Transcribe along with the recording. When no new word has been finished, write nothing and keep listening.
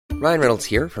Ryan Reynolds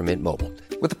here from Mint Mobile.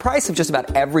 With the price of just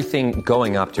about everything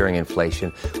going up during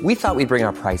inflation, we thought we'd bring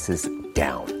our prices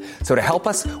down. So to help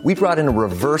us, we brought in a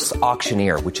reverse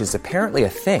auctioneer, which is apparently a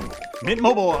thing. Mint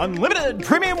Mobile Unlimited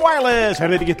Premium Wireless. How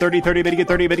to get 30, 30, bit to get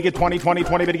 30, bit to get 20, 20,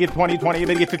 20, bit to get 20, 20,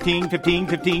 bit to get 15, 15,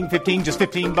 15, 15, just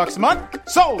 $15 a month?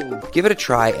 Sold! Give it a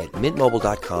try at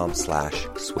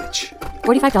mintmobile.com/switch.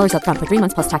 $45 up front for 3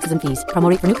 months plus taxes and fees. Promo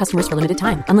rate for new customers for limited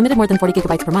time. Unlimited more than 40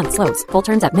 gigabytes per month. Slows full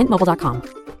terms at mintmobile.com.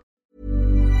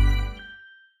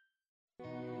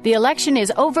 The election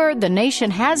is over, the nation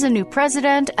has a new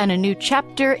president, and a new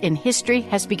chapter in history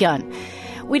has begun.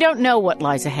 We don't know what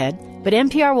lies ahead, but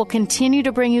NPR will continue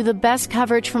to bring you the best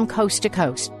coverage from coast to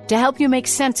coast to help you make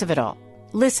sense of it all.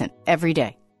 Listen every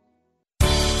day.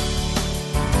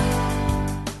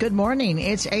 Good morning.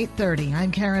 It's 8:30.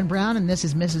 I'm Karen Brown, and this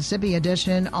is Mississippi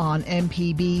Edition on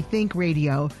MPB Think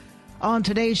Radio. On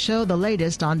today's show, the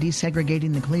latest on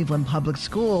desegregating the Cleveland Public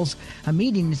Schools. A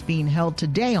meeting is being held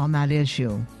today on that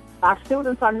issue. Our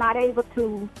students are not able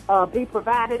to be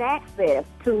provided access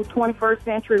to 21st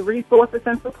century resources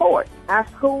and support. Our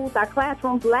schools, our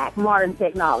classrooms lack modern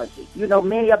technology. You know,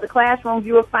 many of the classrooms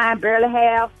you will find barely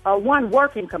have one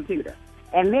working computer.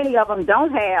 And many of them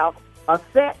don't have a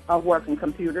set of working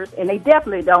computers, and they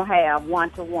definitely don't have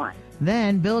one-to-one.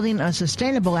 Then building a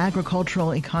sustainable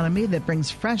agricultural economy that brings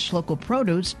fresh local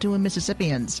produce to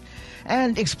Mississippians.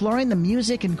 And exploring the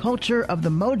music and culture of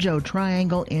the Mojo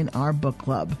Triangle in our book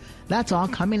club. That's all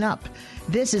coming up.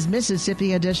 This is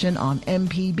Mississippi Edition on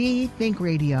MPB Think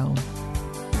Radio.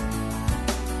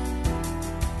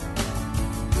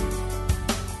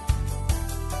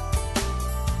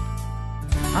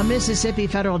 A Mississippi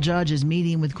federal judge is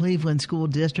meeting with Cleveland School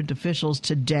District officials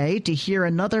today to hear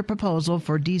another proposal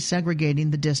for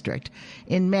desegregating the district.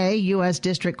 In May, U.S.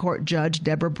 District Court Judge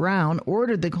Deborah Brown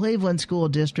ordered the Cleveland School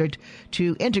District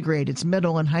to integrate its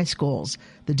middle and high schools.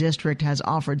 The district has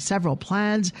offered several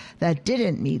plans that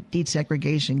didn't meet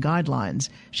desegregation guidelines.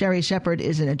 Sherry Shepard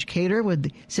is an educator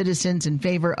with Citizens in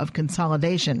Favor of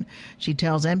Consolidation. She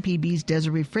tells MPB's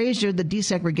Desiree Frazier the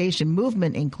desegregation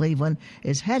movement in Cleveland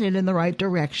is headed in the right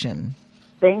direction.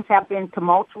 Things have been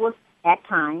tumultuous at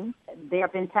times. There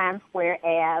have been times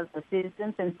whereas the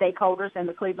citizens and stakeholders in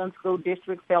the Cleveland School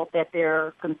District felt that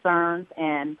their concerns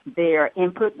and their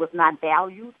input was not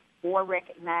valued or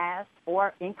recognized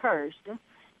or encouraged.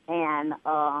 And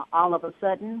all of a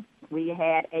sudden, we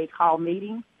had a call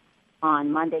meeting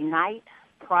on Monday night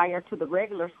prior to the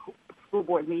regular school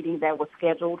board meeting that was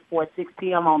scheduled for 6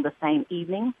 p.m. on the same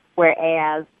evening,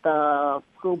 whereas the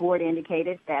school board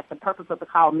indicated that the purpose of the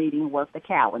call meeting was the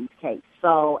Cowens case.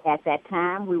 So at that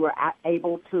time, we were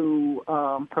able to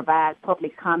provide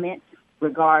public comments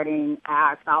regarding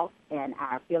our thoughts and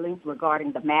our feelings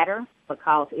regarding the matter,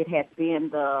 because it has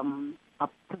been a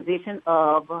position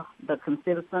of the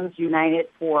Citizens United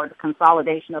for the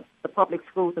consolidation of the public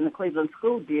schools in the Cleveland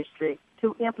School District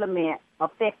to implement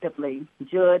effectively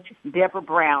Judge Deborah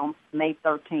Brown's May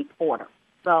 13th order.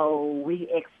 So we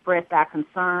expressed our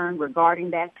concern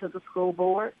regarding that to the school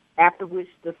board, after which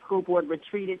the school board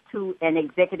retreated to an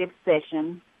executive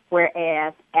session,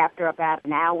 whereas after about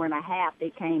an hour and a half,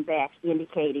 they came back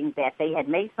indicating that they had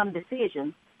made some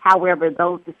decisions. However,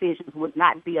 those decisions would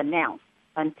not be announced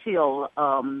until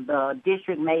the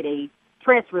district made a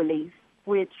press release,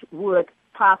 which would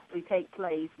possibly take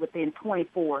place within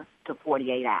 24 to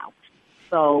 48 hours.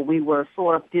 So we were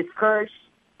sort of discouraged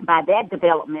by that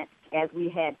development as we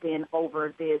had been over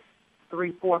this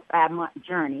 3, 4, 5 month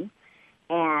journey.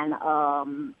 And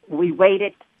we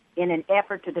waited in an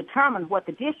effort to determine what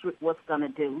the district was going to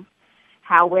do.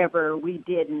 However, we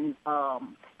didn't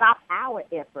stop our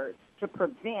efforts to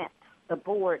prevent the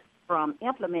board from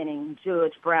implementing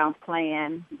Judge Brown's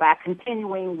plan by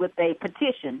continuing with a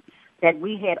petition that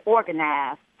we had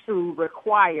organized to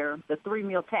require the 3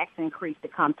 meal tax increase to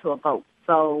come to a vote.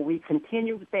 So we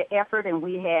continued the effort, and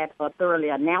we had thoroughly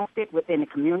announced it within the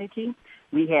community.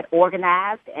 We had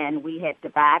organized, and we had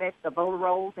divided the voter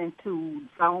rolls into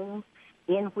zones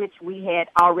in which we had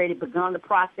already begun the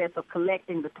process of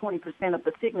collecting the 20% of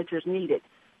the signatures needed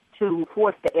to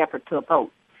force the effort to a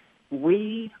vote.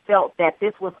 We felt that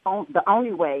this was the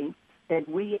only way that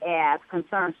we as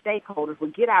concerned stakeholders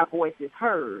would get our voices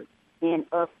heard in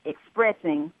us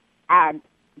expressing our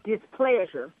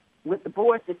displeasure with the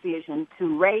board's decision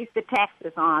to raise the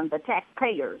taxes on the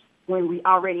taxpayers when we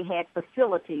already had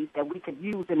facilities that we could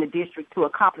use in the district to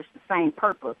accomplish the same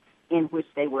purpose in which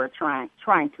they were trying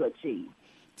to achieve.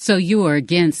 So you were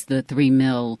against the 3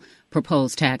 mil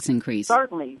proposed tax increase?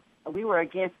 Certainly. We were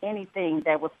against anything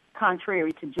that was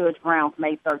contrary to Judge Brown's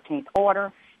May 13th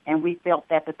order, and we felt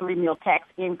that the 3 meal tax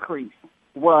increase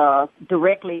was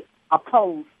directly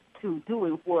opposed to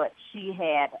doing what she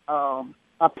had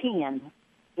opined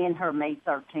in her May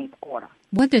 13th order.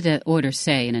 What did the order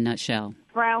say in a nutshell?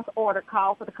 Brown's order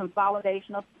called for the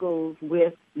consolidation of schools,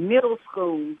 with middle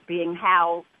schools being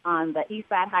housed on the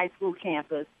Eastside High School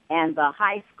campus and the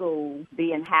high school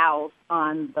being housed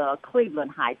on the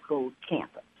Cleveland High School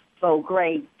campus. So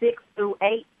grades 6 through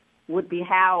 8 would be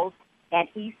housed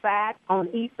at Eastside, on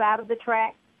the east side of the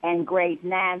track, and grades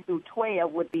 9 through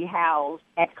 12 would be housed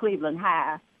at Cleveland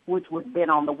High, which would have been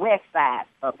on the west side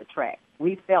of the track.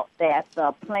 We felt that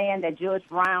the plan that Judge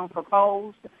Brown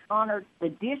proposed honored the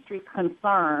district's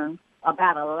concern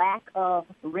about a lack of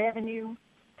revenue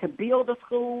to build a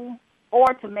school or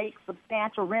to make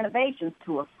substantial renovations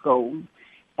to a school.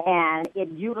 And it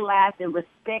utilized and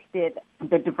respected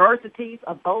the diversities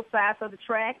of both sides of the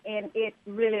track, and it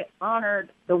really honored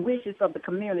the wishes of the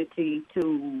community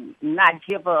to not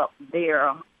give up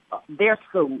their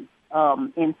school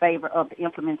in favor of the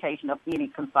implementation of any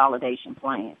consolidation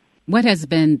plan. What has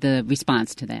been the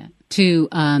response to that, to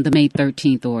the May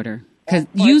 13th order? Because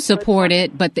you support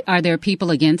it, but are there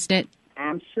people against it?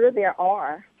 I'm sure there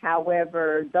are.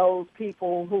 However, those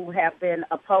people who have been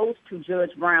opposed to Judge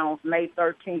Brown's May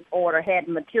 13th order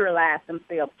hadn't materialized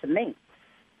themselves to me.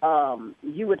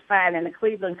 You would find in the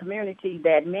Cleveland community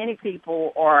that many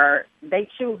people they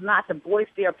choose not to voice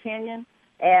their opinion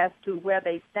as to where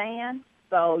they stand.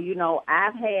 So,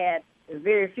 I've had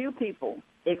very few people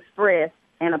express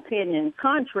an opinion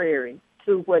contrary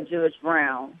to what Judge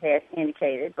Brown has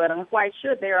indicated, but I'm quite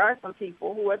sure there are some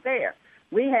people who are there.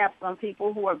 We have some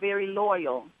people who are very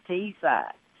loyal to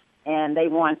Eastside, and they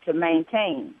want to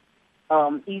maintain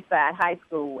Eastside High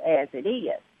School as it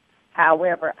is.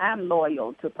 However, I'm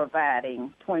loyal to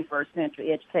providing 21st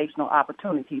century educational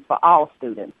opportunities for all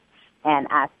students, and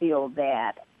I feel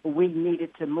that we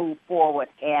needed to move forward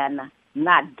and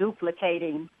not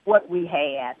duplicating what we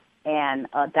had and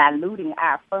diluting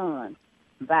our funds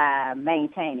by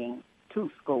maintaining two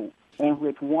schools, in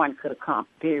which one could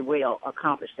very well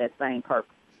accomplish that same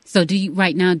purpose. So do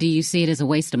you see it as a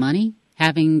waste of money,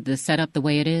 having the setup the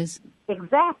way it is?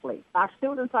 Exactly. Our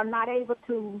students are not able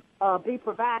to be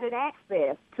provided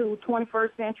access to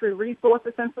 21st century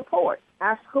resources and support.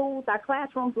 Our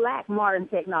classrooms lack modern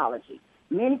technology.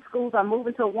 Many schools are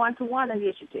moving to a one-to-one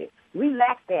initiative. We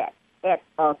lack that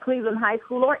at Cleveland High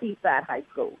School or Eastside High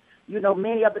School.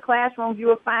 Many of the classrooms you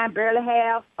will find barely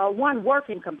have one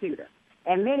working computer.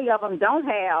 And many of them don't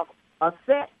have a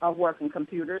set of working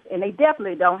computers, and they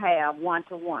definitely don't have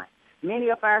one-to-one. Many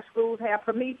of our schools have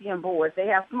Promethean boards. They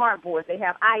have smart boards. They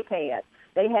have iPads.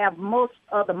 They have most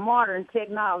of the modern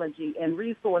technology and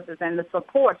resources and the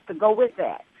supports to go with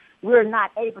that. We're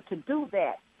not able to do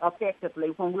that effectively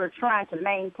when we're trying to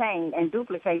maintain and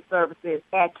duplicate services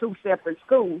at two separate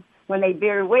schools when they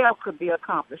very well could be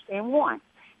accomplished in one.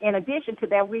 In addition to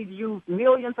that, we've used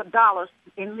millions of dollars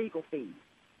in legal fees.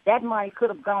 That money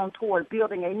could have gone toward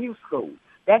building a new school.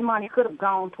 That money could have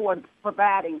gone toward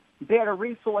providing better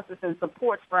resources and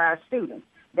supports for our students.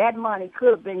 That money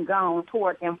could have been gone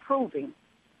toward improving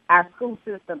our school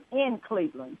system in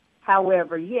Cleveland.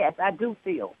 However, yes, I do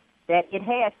feel that it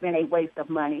has been a waste of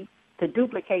money to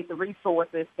duplicate the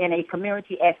resources in a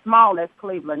community as small as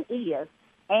Cleveland is,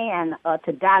 and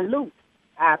to dilute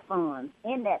our funds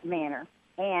in that manner,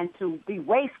 and to be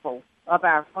wasteful of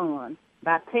our funds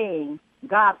by paying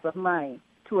gobs of money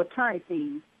to attorney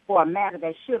fees for a matter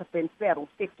that should have been settled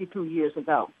 62 years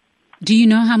ago. Do you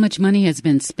know how much money has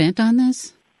been spent on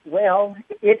this? Well,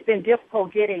 it's been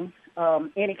difficult getting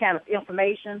any kind of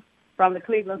information from the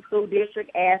Cleveland School District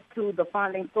as to the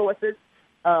funding sources.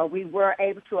 We were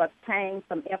able to obtain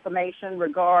some information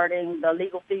regarding the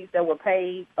legal fees that were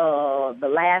paid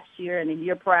the last year and the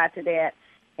year prior to that,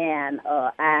 and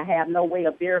I have no way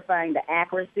of verifying the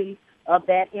accuracy of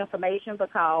that information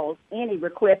because any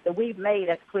request that we've made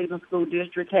at the Cleveland School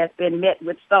District has been met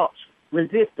with such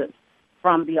resistance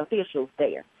from the officials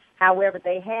there. However,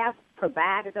 they have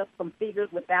provided us some figures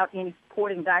without any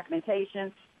supporting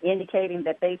documentation indicating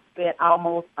that they spent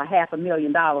almost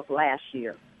 $500,000 last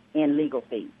year in legal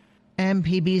fees.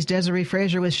 MPB's Desiree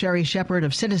Frazier with Sherry Shepard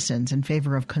of Citizens in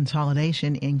favor of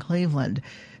consolidation in Cleveland.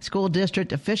 School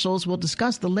district officials will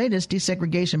discuss the latest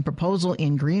desegregation proposal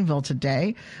in Greenville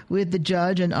today with the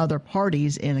judge and other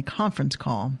parties in a conference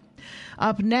call.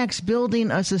 Up next, building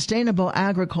a sustainable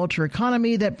agriculture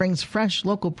economy that brings fresh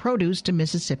local produce to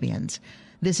Mississippians.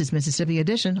 This is Mississippi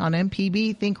Edition on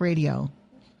MPB Think Radio.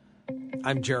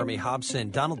 I'm Jeremy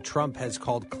Hobson. Donald Trump has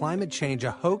called climate change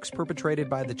a hoax perpetrated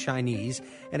by the Chinese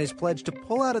and has pledged to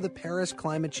pull out of the Paris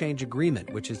Climate Change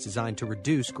Agreement, which is designed to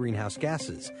reduce greenhouse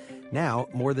gases. Now,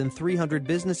 more than 300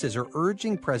 businesses are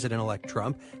urging President-elect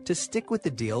Trump to stick with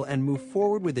the deal and move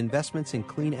forward with investments in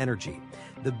clean energy.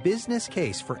 The business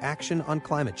case for action on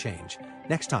climate change.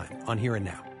 Next time on Here and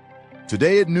Now.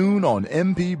 Today at noon on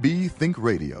MPB Think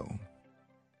Radio.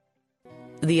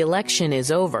 The election is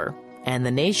over, and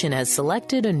the nation has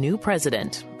selected a new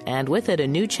president. And with it, a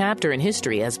new chapter in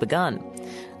history has begun.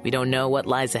 We don't know what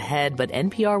lies ahead, but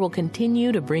NPR will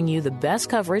continue to bring you the best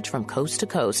coverage from coast to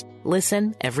coast.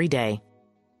 Listen every day.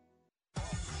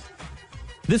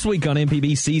 This week on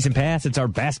MPB Season Pass, it's our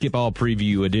basketball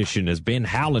preview edition as Ben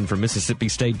Howland from Mississippi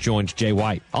State joins Jay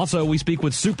White. Also, we speak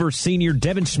with super senior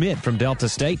Devin Schmidt from Delta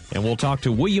State, and we'll talk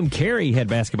to William Carey head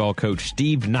basketball coach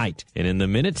Steve Knight. And in the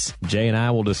minutes, Jay and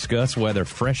I will discuss whether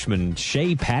freshman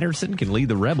Shea Patterson can lead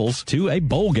the Rebels to a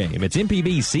bowl game. It's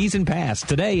MPB Season Pass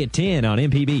today at 10 on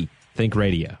MPB Think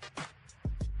Radio.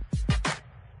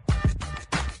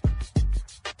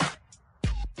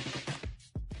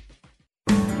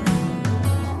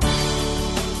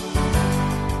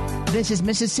 This is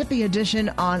Mississippi Edition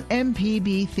on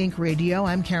MPB Think Radio.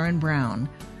 I'm Karen Brown.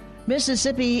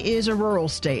 Mississippi is a rural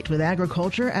state with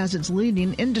agriculture as its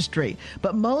leading industry,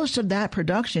 but most of that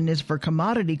production is for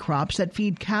commodity crops that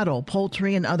feed cattle,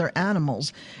 poultry, and other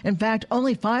animals. In fact,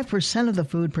 only 5% of the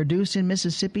food produced in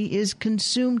Mississippi is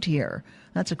consumed here.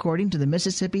 That's according to the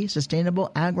Mississippi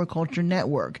Sustainable Agriculture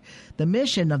Network. The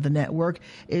mission of the network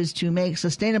is to make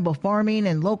sustainable farming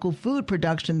and local food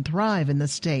production thrive in the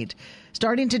state.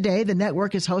 Starting today, the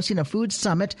network is hosting a food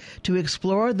summit to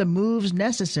explore the moves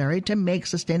necessary to make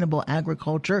sustainable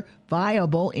agriculture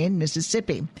viable in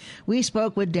Mississippi. We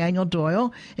spoke with Daniel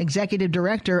Doyle, executive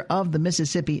director of the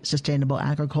Mississippi Sustainable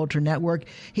Agriculture Network.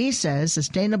 He says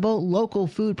sustainable local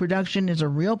food production is a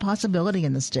real possibility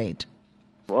in the state.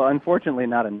 Well, unfortunately,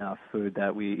 not enough food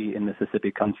that we eat in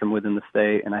Mississippi comes from within the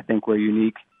state, and I think we're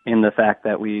unique in the fact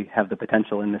that we have the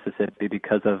potential in Mississippi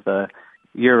because of the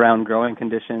year-round growing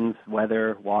conditions,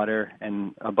 weather, water,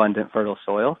 and abundant fertile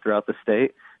soil throughout the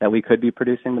state that we could be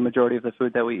producing the majority of the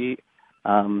food that we eat.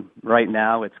 Right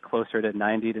now, it's closer to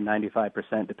 90 to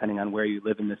 95%, depending on where you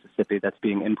live in Mississippi, that's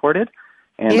being imported.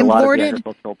 And a lot of the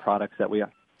agricultural products that we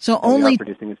are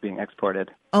producing is being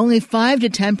exported. Only 5 to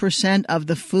 10% of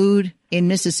the food in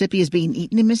Mississippi is being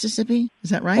eaten in Mississippi?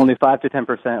 Is that right? Only 5 to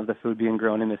 10% of the food being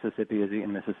grown in Mississippi is eaten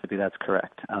in Mississippi. That's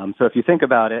correct. So if you think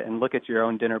about it and look at your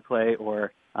own dinner plate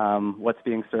or what's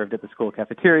being served at the school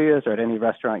cafeterias or at any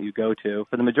restaurant you go to,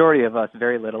 for the majority of us,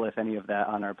 very little, if any of that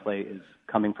on our plate is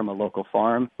coming from a local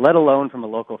farm, let alone from a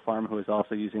local farm who is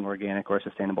also using organic or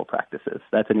sustainable practices.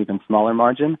 That's an even smaller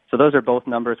margin. So those are both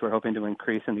numbers we're hoping to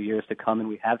increase in the years to come, and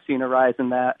we have seen a rise in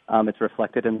that. It's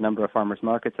reflected in the number of farmers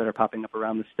markets that are popping up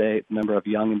around the state, the number of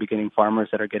young and beginning farmers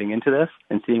that are getting into this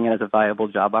and seeing it as a viable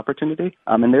job opportunity.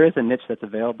 And there is a niche that's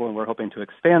available, and we're hoping to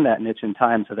expand that niche in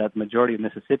time so that the majority of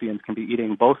Mississippians can be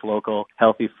eating both local,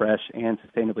 healthy, fresh, and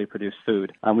sustainably produced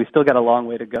food. We still got a long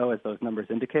way to go, as those numbers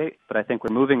indicate, but I think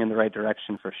we're moving in the right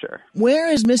direction for sure.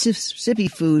 Where is Mississippi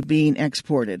food being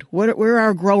exported? Where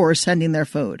are growers sending their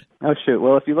food? Oh, shoot.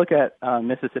 Well, if you look at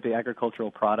Mississippi agricultural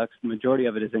products, the majority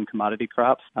of it is in commodity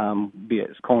crops, be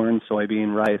it corn,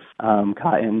 soybean, rice,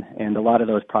 cotton, and a lot of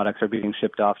those products are being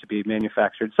shipped off to be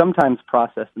manufactured, sometimes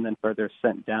processed and then further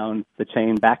sent down the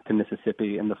chain back to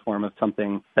Mississippi in the form of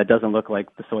something that doesn't look like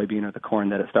the soybean or the corn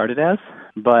that it started as.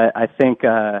 But I think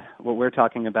what we're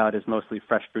talking about is mostly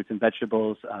fresh fruits and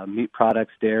vegetables, meat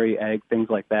products, dairy, egg, things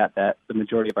like that the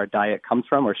majority of our diet comes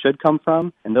from or should come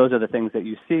from. And those are the things that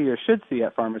you see or should see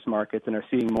at farmers markets and are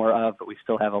seeing more of, but we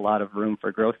still have a lot of room for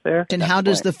growth there. And how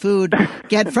does the food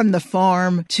get from the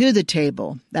farm to the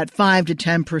table? That 5 to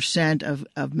 10%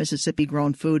 of Mississippi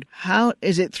grown food. How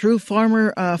is it through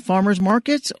farmers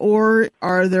markets, or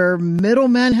are there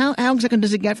middlemen? How exactly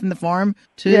does it get from the farm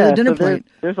to the dinner plate?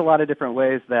 There's a lot of different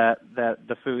ways that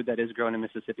the food that is grown in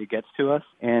Mississippi gets to us,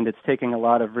 and it's taking a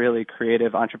lot of really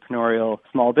creative, entrepreneurial,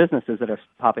 small businesses that are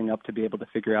popping up to be able to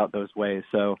figure out those ways.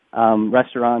 So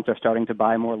restaurants are starting to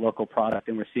buy more local product,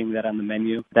 and we're seeing that on the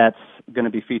menu. That's going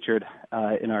to be featured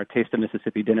in our Taste of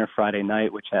Mississippi dinner Friday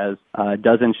night, which has a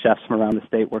dozen chefs from around the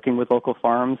state working with local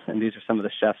farms, and these are some of the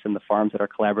chefs and the farms that are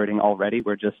collaborating already.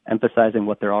 We're just emphasizing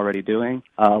what they're already doing.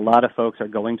 A lot of folks are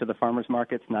going to the farmers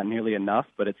markets, not nearly enough,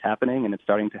 but it's happening, and it's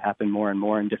starting to happen more and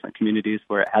more in different communities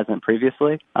where it hasn't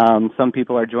previously. Some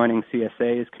people are joining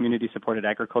CSAs, community-supported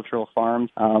agricultural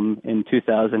farms. In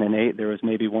 2008, there was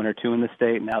maybe 1 or 2 in the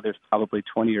state. Now there's probably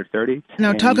 20 or 30.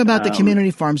 Now, talk about the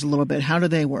community farms a little bit. How do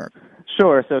they work?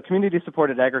 Sure. So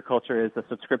community-supported agriculture is a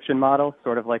subscription model,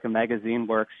 sort of like a magazine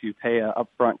works. You pay an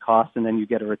upfront cost, and then you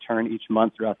get a return each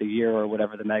month throughout the year or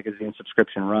whatever the magazine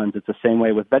subscription runs. It's the same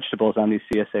way with vegetables on these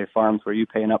CSA farms, where you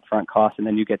pay an upfront cost, and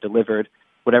then you get delivered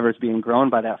whatever is being grown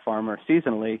by that farmer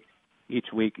seasonally each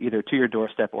week, either to your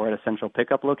doorstep or at a central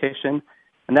pickup location.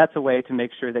 And that's a way to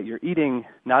make sure that you're eating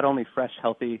not only fresh,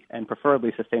 healthy, and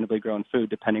preferably sustainably grown food,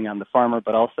 depending on the farmer,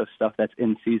 but also stuff that's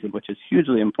in season, which is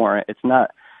hugely important. It's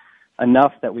not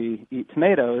enough that we eat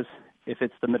tomatoes if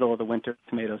it's the middle of the winter.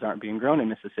 Tomatoes aren't being grown in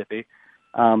Mississippi.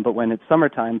 But when it's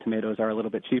summertime, tomatoes are a little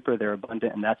bit cheaper, they're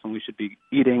abundant, and that's when we should be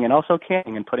eating and also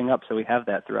canning and putting up so we have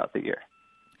that throughout the year.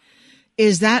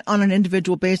 Is that on an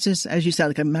individual basis, as you said,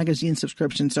 like a magazine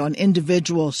subscription? So an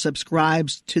individual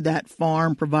subscribes to that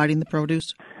farm providing the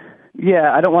produce?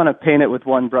 Yeah, I don't want to paint it with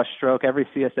one brush stroke. Every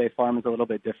CSA farm is a little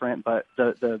bit different, but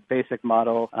the basic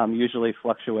model usually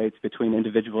fluctuates between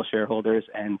individual shareholders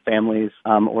and families,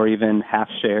 or even half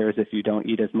shares if you don't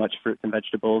eat as much fruits and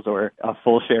vegetables, or a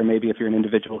full share maybe if you're an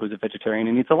individual who's a vegetarian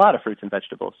and eats a lot of fruits and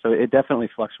vegetables. So it definitely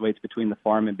fluctuates between the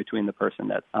farm and between the person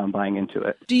that's buying into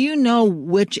it. Do you know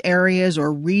which areas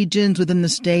or regions within the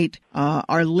state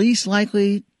are least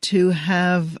likely to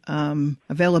have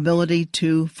availability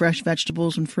to fresh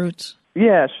vegetables and fruits?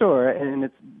 Yeah, sure. And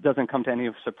it doesn't come to any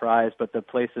surprise, but the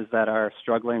places that are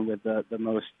struggling with the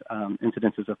most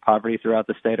incidences of poverty throughout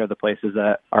the state are the places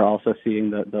that are also seeing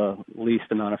the least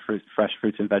amount of fresh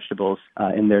fruits and vegetables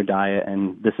in their diet.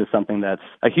 And this is something that's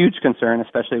a huge concern,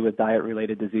 especially with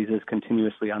diet-related diseases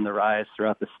continuously on the rise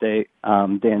throughout the state.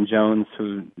 Dan Jones,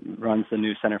 who runs the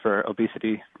new Center for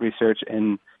Obesity Research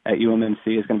at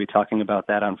UMMC, is going to be talking about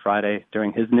that on Friday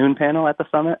during his noon panel at the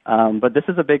summit. But this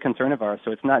is a big concern of ours,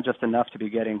 so it's not just enough to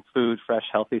be getting food, fresh,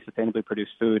 healthy, sustainably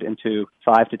produced food into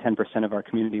 5 to 10% of our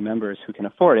community members who can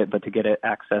afford it, but to get it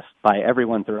accessed by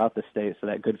everyone throughout the state so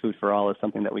that good food for all is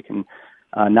something that we can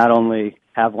not only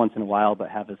have once in a while, but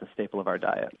have as a staple of our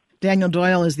diet. Daniel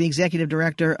Doyle is the executive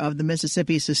director of the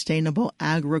Mississippi Sustainable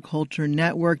Agriculture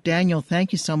Network. Daniel,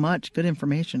 thank you so much. Good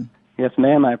information. Yes,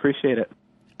 ma'am. I appreciate it.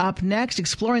 Up next,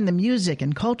 exploring the music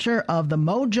and culture of the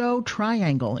Mojo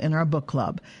Triangle in our book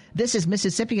club. This is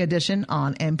Mississippi Edition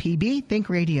on MPB Think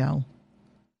Radio.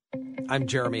 I'm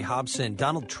Jeremy Hobson.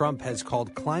 Donald Trump has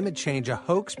called climate change a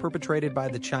hoax perpetrated by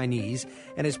the Chinese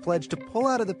and has pledged to pull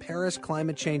out of the Paris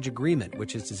Climate Change Agreement,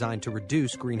 which is designed to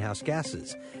reduce greenhouse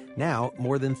gases. Now,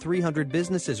 more than 300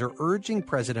 businesses are urging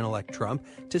President-elect Trump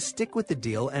to stick with the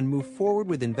deal and move forward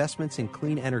with investments in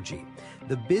clean energy.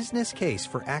 The business case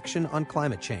for action on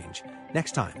climate change.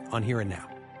 Next time on Here and Now.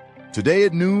 Today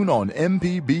at noon on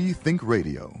MPB Think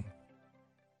Radio.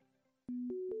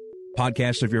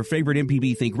 Podcasts of your favorite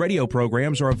MPB Think Radio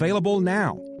programs are available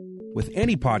now. With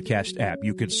any podcast app,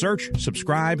 you can search,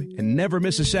 subscribe, and never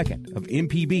miss a second of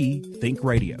MPB Think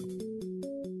Radio.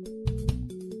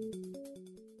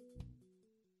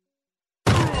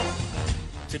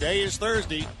 Today is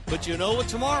Thursday, but you know what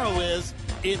tomorrow is?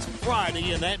 It's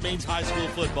Friday, and that means high school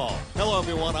football. Hello,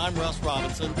 everyone. I'm Russ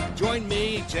Robinson. Join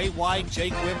me, Jay White,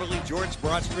 Jake Wimberly, George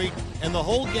Broadstreet, and the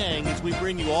whole gang as we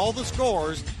bring you all the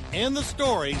scores and the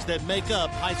stories that make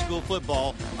up high school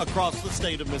football across the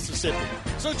state of Mississippi.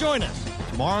 So join us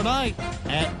tomorrow night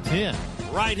at 10,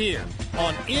 right here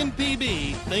on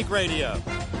MPB Think Radio.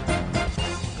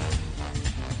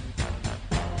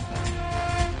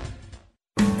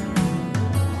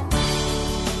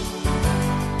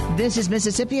 This is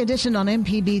Mississippi Edition on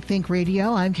MPB Think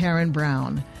Radio. I'm Karen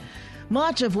Brown.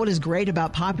 Much of what is great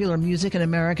about popular music in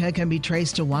America can be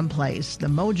traced to one place, the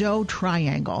Mojo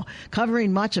Triangle,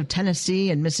 covering much of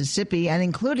Tennessee and Mississippi and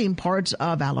including parts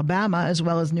of Alabama as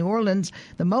well as New Orleans.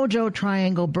 The Mojo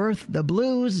Triangle birthed the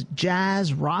blues,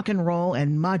 jazz, rock and roll,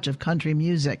 and much of country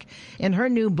music. In her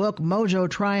new book, Mojo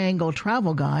Triangle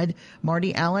Travel Guide,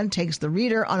 Marty Allen takes the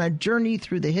reader on a journey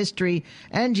through the history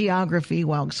and geography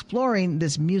while exploring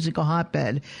this musical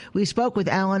hotbed. We spoke with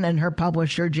Allen and her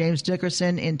publisher, James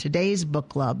Dickerson, in today's book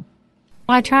club.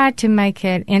 Well, I tried to make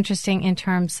it interesting in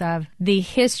terms of the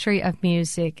history of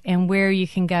music and where you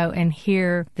can go and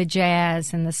hear the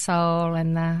jazz and the soul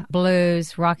and the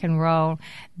blues, rock and roll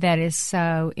that is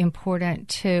so important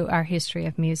to our history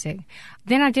of music.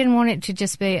 Then I didn't want it to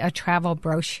just be a travel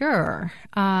brochure,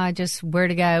 just where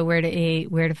to go, where to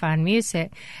eat, where to find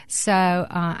music. So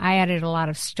I added a lot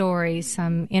of stories,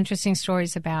 some interesting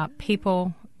stories about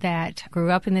people that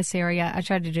grew up in this area. I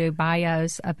tried to do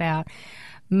bios about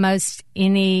most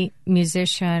any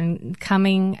musician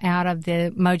coming out of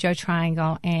the Mojo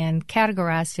Triangle and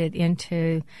categorized it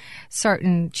into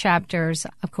certain chapters.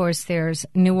 Of course, there's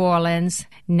New Orleans,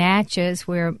 Natchez,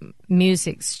 where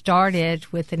music started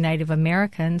with the Native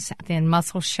Americans, then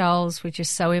Muscle Shoals, which is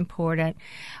so important.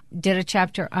 Did a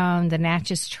chapter on the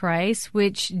Natchez Trace,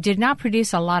 which did not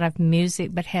produce a lot of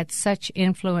music, but had such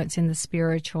influence in the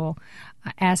spiritual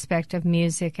aspect of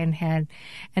music, and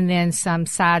then some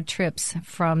side trips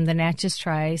from the Natchez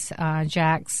Trace,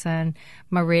 Jackson,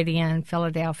 Meridian,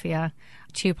 Philadelphia,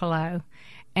 Tupelo,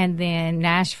 and then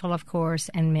Nashville, of course,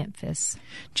 and Memphis.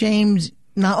 James,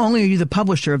 not only are you the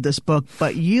publisher of this book,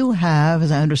 but you have,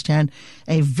 as I understand,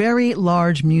 a very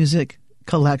large music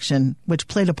collection which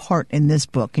played a part in this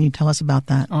book. Can you tell us about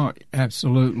that? Oh,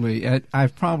 absolutely.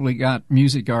 I've probably got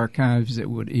music archives that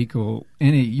would equal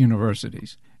any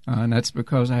university's. And that's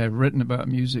because I have written about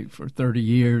music for 30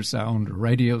 years. I owned a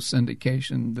radio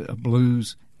syndication, a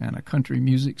blues and a country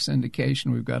music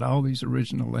syndication. We've got all these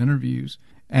original interviews.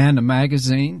 And a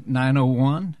magazine,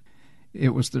 901. It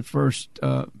was the first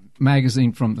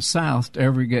magazine from the South to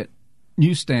ever get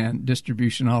newsstand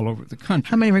distribution all over the country.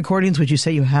 How many recordings would you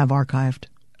say you have archived?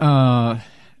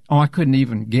 I couldn't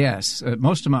even guess.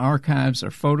 Most of my archives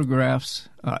are photographs,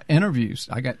 interviews.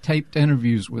 I got taped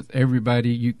interviews with everybody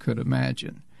you could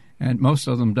imagine, and most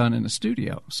of them done in the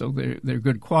studio, so they're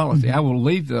good quality. Mm-hmm. I will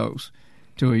leave those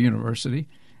to a university.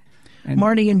 And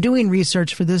Marty, in doing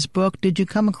research for this book, did you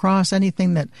come across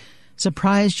anything that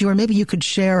surprised you, or maybe you could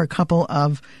share a couple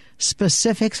of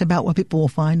specifics about what people will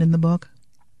find in the book?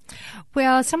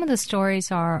 Well, some of the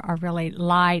stories are really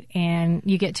light, and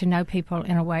you get to know people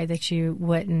in a way that you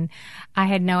wouldn't. I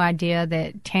had no idea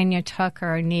that Tanya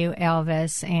Tucker knew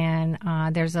Elvis, and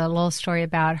there's a little story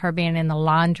about her being in the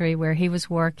laundry where he was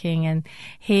working, and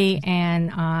he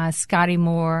and Scotty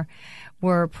Moore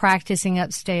were practicing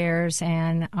upstairs,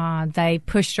 and they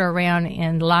pushed her around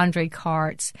in laundry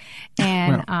carts.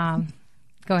 And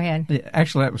go ahead.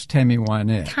 Actually, that was Tammy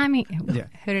Wynette.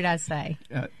 Who did I say?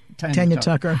 Tanya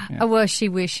Tucker. Yeah. Oh, well, she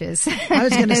wishes. I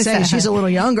was going to say she's a little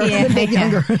younger.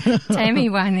 Younger. Tammy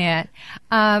Wynette.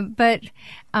 But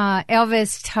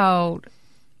Elvis told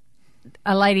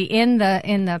a lady in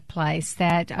the place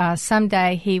that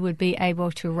someday he would be able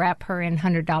to wrap her in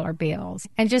 $100 bills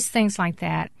and just things like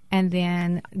that. And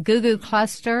then Goo Goo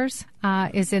Clusters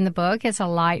is in the book. It's a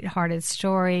light-hearted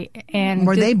story. And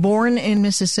were they born in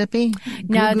Mississippi?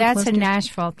 No, that's a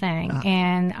Nashville thing.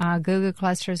 And Goo Goo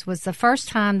Clusters was the first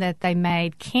time that they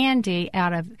made candy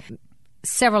out of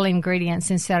several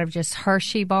ingredients instead of just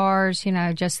Hershey bars,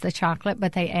 just the chocolate,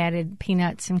 but they added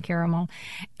peanuts and caramel.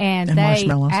 And they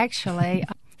actually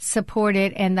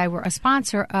supported, and they were a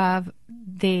sponsor of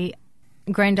the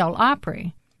Grand Ole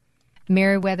Opry.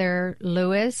 Meriwether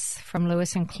Lewis from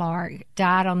Lewis and Clark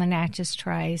died on the Natchez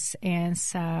Trace, and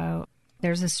so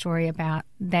there's a story about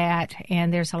that,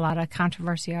 and there's a lot of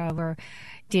controversy over,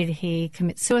 did he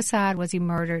commit suicide, was he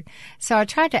murdered? So I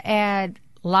tried to add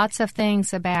lots of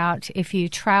things about, if you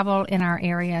travel in our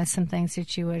area, some things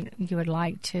that you would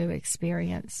like to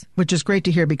experience. Which is great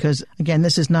to hear, because, again,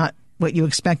 this is not what you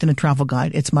expect in a travel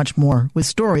guide. It's much more, with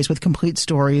stories, with complete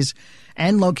stories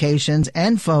and locations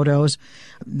and photos.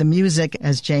 The music,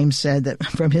 as James said, that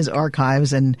from his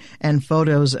archives and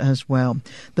photos as well.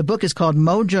 The book is called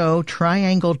Mojo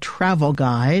Triangle Travel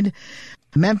Guide.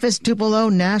 Memphis, Tupelo,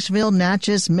 Nashville,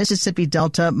 Natchez, Mississippi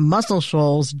Delta, Muscle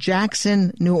Shoals,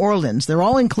 Jackson, New Orleans. They're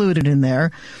all included in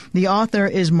there. The author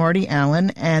is Marty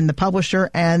Allen, and the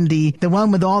publisher and the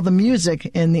one with all the music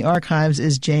in the archives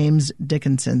is James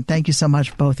Dickinson. Thank you so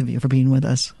much, both of you, for being with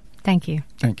us. Thank you.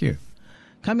 Thank you.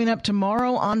 Coming up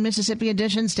tomorrow on Mississippi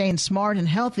Edition, staying smart and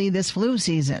healthy this flu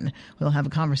season. We'll have a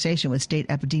conversation with state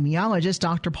epidemiologist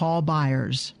Dr. Paul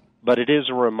Byers. But it is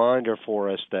a reminder for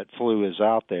us that flu is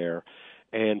out there.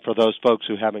 And for those folks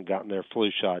who haven't gotten their flu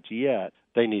shots yet,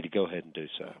 they need to go ahead and do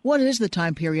so. What is the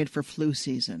time period for flu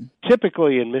season?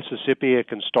 Typically in Mississippi, it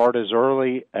can start as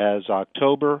early as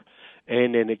October,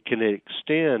 and then it can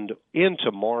extend into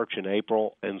March and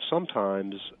April, and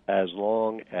sometimes as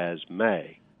long as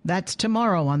May. That's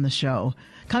tomorrow on the show.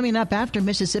 Coming up after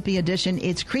Mississippi Edition,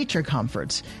 it's Creature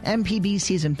Comforts, MPB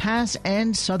Season Pass,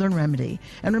 and Southern Remedy.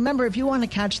 And remember, if you want to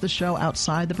catch the show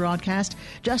outside the broadcast,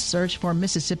 just search for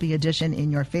Mississippi Edition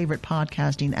in your favorite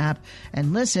podcasting app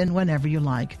and listen whenever you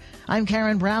like. I'm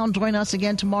Karen Brown. Join us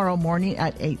again tomorrow morning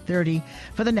at 8:30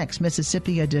 for the next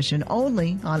Mississippi Edition,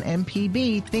 only on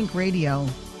MPB Think Radio.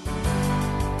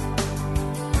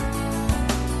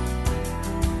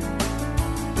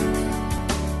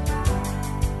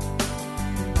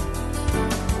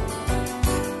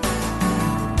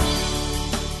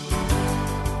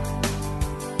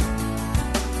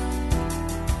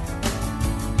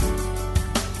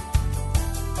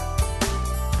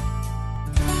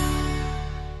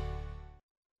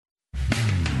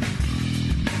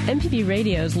 MPB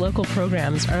Radio's local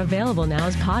programs are available now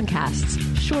as podcasts.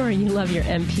 Sure, you love your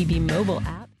MPB mobile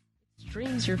app.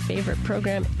 Streams your favorite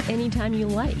program anytime you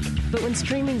like. But when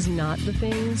streaming's not the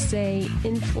thing, say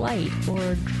in flight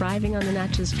or driving on the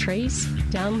Natchez Trace,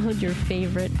 download your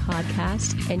favorite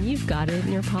podcast and you've got it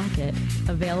in your pocket.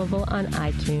 Available on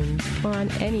iTunes or on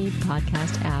any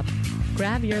podcast app.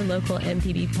 Grab your local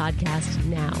MPB podcast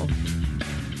now.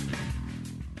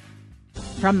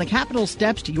 From the Capitol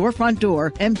steps to your front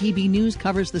door, MPB News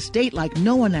covers the state like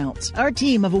no one else. Our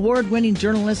team of award-winning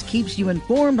journalists keeps you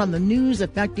informed on the news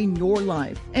affecting your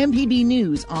life. MPB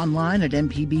News, online at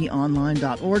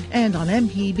mpbonline.org and on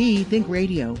MPB Think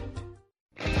Radio.